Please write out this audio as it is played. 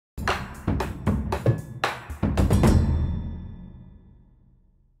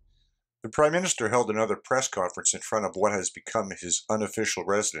Prime Minister held another press conference in front of what has become his unofficial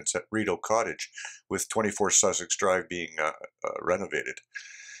residence at Rideau Cottage, with 24 Sussex Drive being renovated.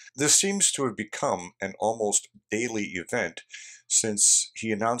 This seems to have become an almost daily event since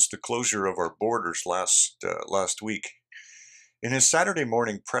he announced the closure of our borders last week. In his Saturday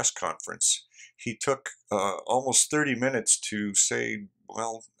morning press conference, he took almost 30 minutes to say,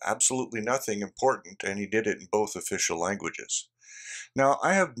 well, absolutely nothing important, and he did it in both official languages. Now,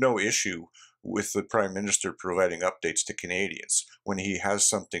 I have no issue with the Prime Minister providing updates to Canadians when he has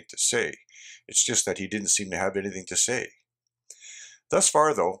something to say. It's just that he didn't seem to have anything to say. Thus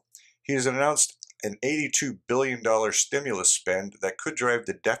far, though, he has announced an $82 billion stimulus spend that could drive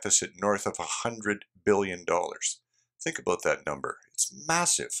the deficit north of $100 billion. Think about that number. It's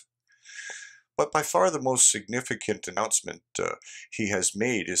massive. But by far the most significant announcement he has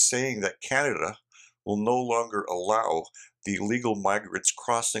made is saying that Canada will no longer allow the illegal migrants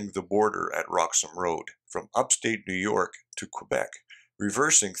crossing the border at Roxham Road from upstate New York to Quebec,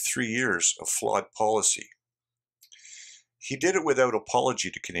 reversing 3 years of flawed policy. He did it without apology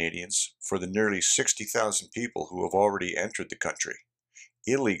to Canadians for the nearly 60,000 people who have already entered the country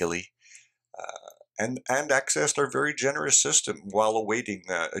illegally and accessed our very generous system while awaiting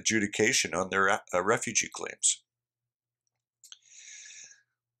adjudication on their refugee claims.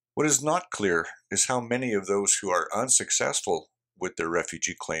 What is not clear is how many of those who are unsuccessful with their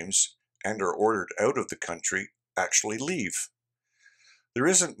refugee claims and are ordered out of the country actually leave. There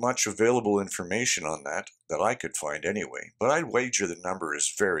isn't much available information on that I could find anyway, but I'd wager the number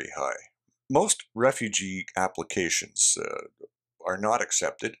is very high. Most refugee applications are not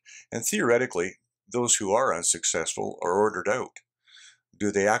accepted, and theoretically, those who are unsuccessful are ordered out.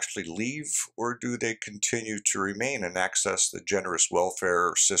 Do they actually leave, or do they continue to remain and access the generous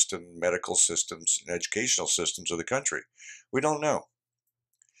welfare system, medical systems, and educational systems of the country? We don't know.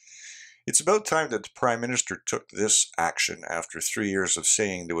 It's about time that the Prime Minister took this action after 3 years of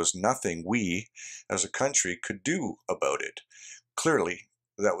saying there was nothing we, as a country, could do about it. Clearly,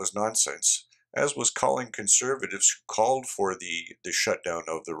 that was nonsense, as was calling Conservatives who called for the shutdown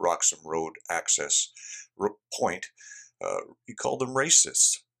of the Roxham Road access point. He called them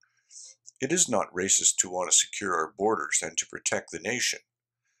racists. It is not racist to want to secure our borders and to protect the nation.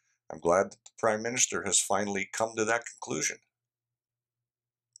 I'm glad that the Prime Minister has finally come to that conclusion.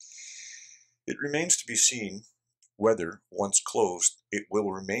 It remains to be seen whether, once closed, it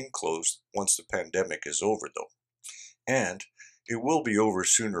will remain closed once the pandemic is over, though. And it will be over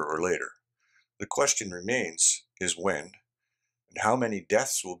sooner or later. The question remains is when, and how many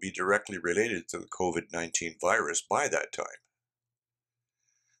deaths will be directly related to the COVID-19 virus by that time.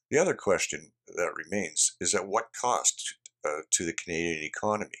 The other question that remains is at what cost to the Canadian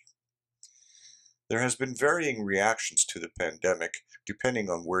economy. There has been varying reactions to the pandemic depending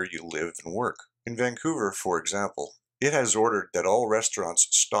on where you live and work. In Vancouver, for example, it has ordered that all restaurants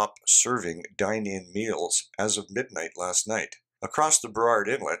stop serving dine-in meals as of midnight last night. Across the Burrard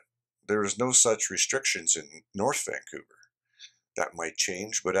Inlet, there is no such restrictions in North Vancouver. That might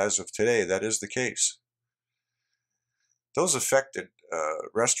change, but as of today, that is the case. Those affected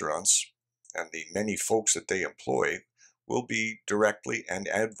restaurants and the many folks that they employ will be directly and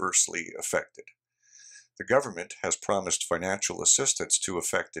adversely affected. The government has promised financial assistance to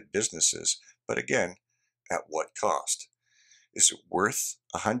affected businesses, but again, at what cost? Is it worth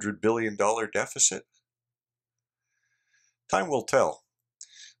a $100 billion deficit? Time will tell,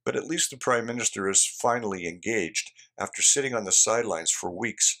 but at least the Prime Minister is finally engaged after sitting on the sidelines for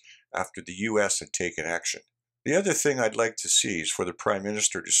weeks after the US had taken action. The other thing I'd like to see is for the Prime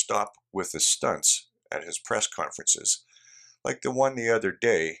Minister to stop with the stunts at his press conferences, like the one the other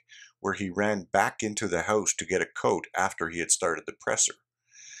day where he ran back into the House to get a coat after he had started the presser.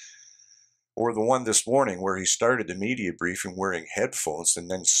 Or the one this morning where he started the media briefing wearing headphones and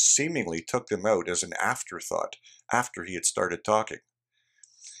then seemingly took them out as an afterthought after he had started talking.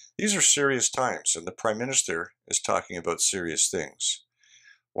 These are serious times, and the Prime Minister is talking about serious things.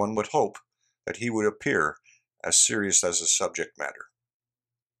 One would hope that he would appear as serious as the subject matter.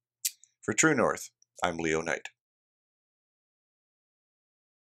 For True North, I'm Leo Knight.